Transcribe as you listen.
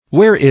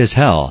Where is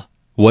hell?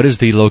 What is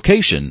the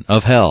location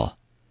of hell?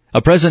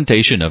 A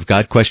presentation of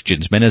God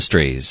Questions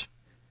Ministries.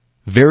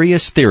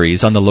 Various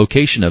theories on the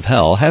location of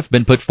hell have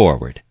been put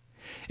forward.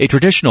 A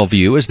traditional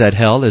view is that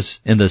hell is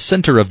in the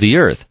center of the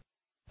earth.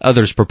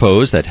 Others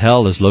propose that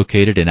hell is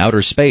located in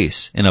outer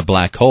space, in a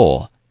black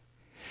hole.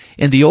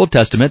 In the Old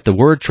Testament, the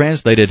word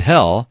translated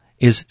hell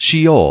is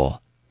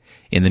Sheol.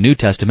 In the New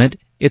Testament,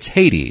 it's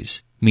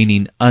Hades,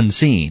 meaning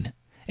unseen,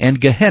 and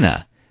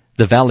Gehenna,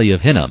 the valley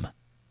of Hinnom.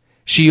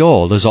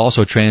 Sheol is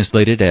also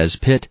translated as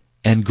pit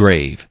and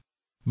grave.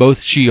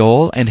 Both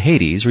Sheol and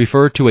Hades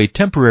refer to a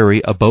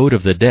temporary abode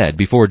of the dead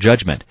before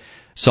judgment,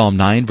 Psalm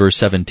 9 verse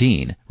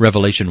 17,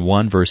 Revelation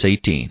 1 verse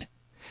 18.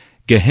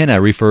 Gehenna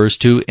refers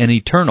to an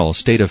eternal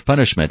state of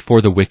punishment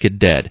for the wicked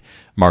dead,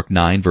 Mark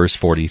 9 verse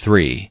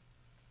 43.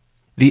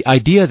 The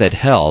idea that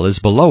hell is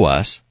below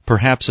us,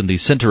 perhaps in the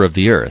center of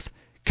the earth,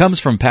 comes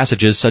from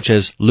passages such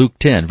as Luke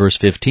 10 verse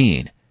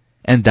 15.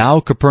 And thou,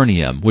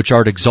 Capernaum, which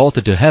art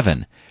exalted to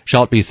heaven,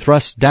 shalt be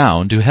thrust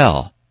down to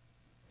hell.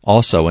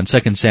 Also in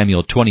 2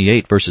 Samuel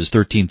 28 verses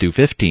 13 through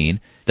 15,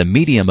 the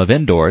medium of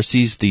Endor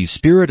sees the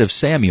spirit of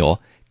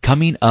Samuel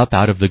coming up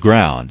out of the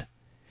ground.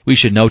 We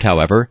should note,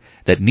 however,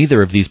 that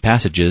neither of these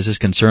passages is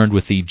concerned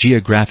with the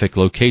geographic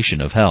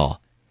location of hell.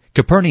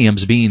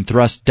 Capernaum's being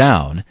thrust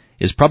down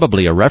is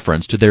probably a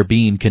reference to their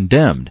being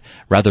condemned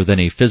rather than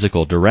a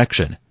physical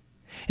direction.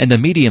 And the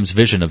medium's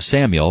vision of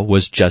Samuel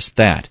was just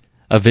that,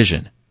 a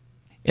vision.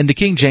 In the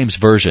King James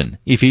Version,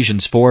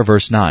 Ephesians 4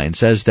 verse 9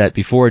 says that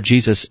before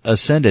Jesus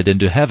ascended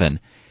into heaven,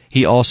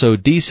 he also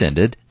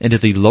descended into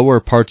the lower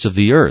parts of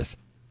the earth.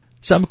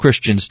 Some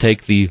Christians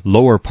take the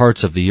lower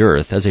parts of the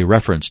earth as a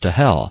reference to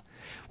hell,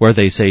 where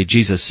they say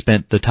Jesus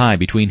spent the time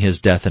between his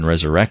death and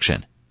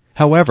resurrection.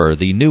 However,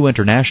 the New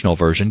International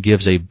Version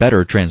gives a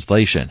better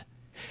translation.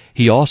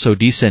 He also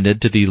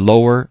descended to the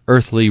lower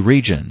earthly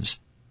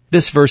regions.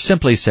 This verse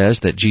simply says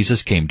that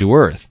Jesus came to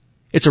earth.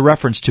 It's a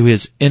reference to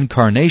his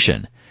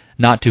incarnation,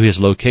 not to his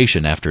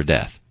location after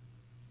death.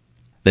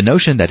 The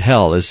notion that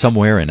hell is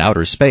somewhere in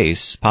outer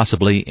space,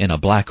 possibly in a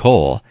black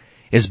hole,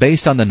 is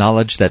based on the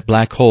knowledge that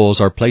black holes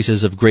are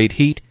places of great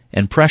heat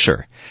and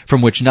pressure,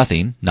 from which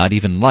nothing, not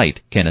even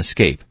light, can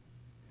escape.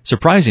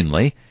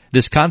 Surprisingly,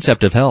 this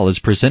concept of hell is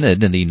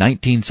presented in the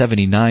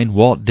 1979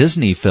 Walt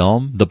Disney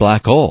film The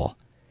Black Hole.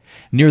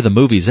 Near the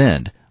movie's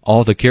end,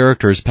 all the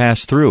characters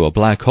pass through a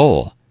black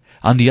hole.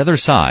 On the other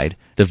side,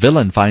 the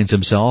villain finds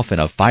himself in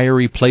a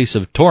fiery place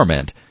of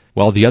torment,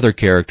 while the other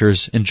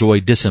characters enjoy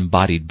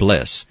disembodied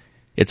bliss.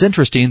 It's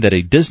interesting that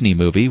a Disney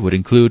movie would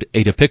include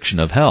a depiction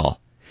of hell,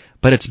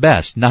 but it's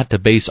best not to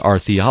base our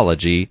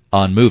theology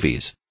on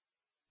movies.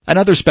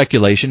 Another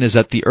speculation is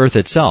that the earth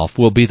itself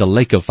will be the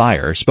lake of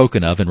fire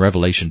spoken of in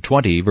Revelation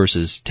 20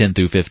 verses 10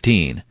 through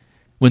 15.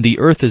 When the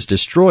earth is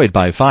destroyed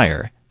by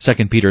fire,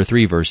 2 Peter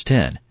 3 verse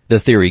 10, the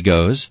theory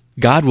goes,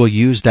 God will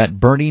use that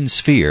burning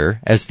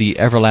sphere as the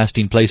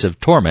everlasting place of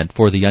torment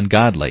for the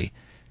ungodly.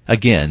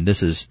 Again,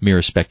 this is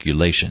mere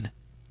speculation.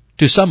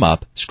 To sum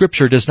up,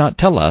 Scripture does not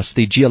tell us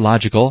the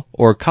geological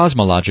or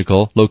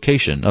cosmological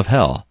location of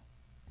hell.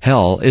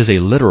 Hell is a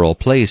literal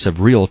place of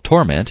real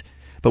torment,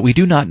 but we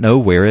do not know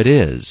where it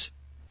is.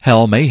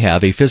 Hell may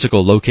have a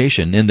physical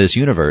location in this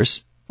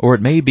universe, or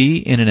it may be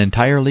in an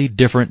entirely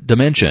different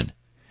dimension.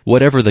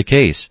 Whatever the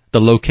case,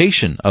 the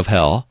location of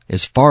hell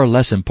is far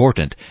less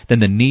important than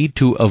the need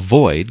to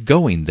avoid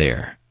going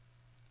there.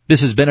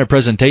 This has been a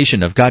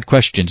presentation of God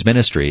Questions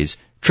Ministries,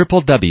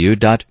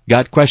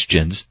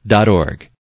 www.godquestions.org.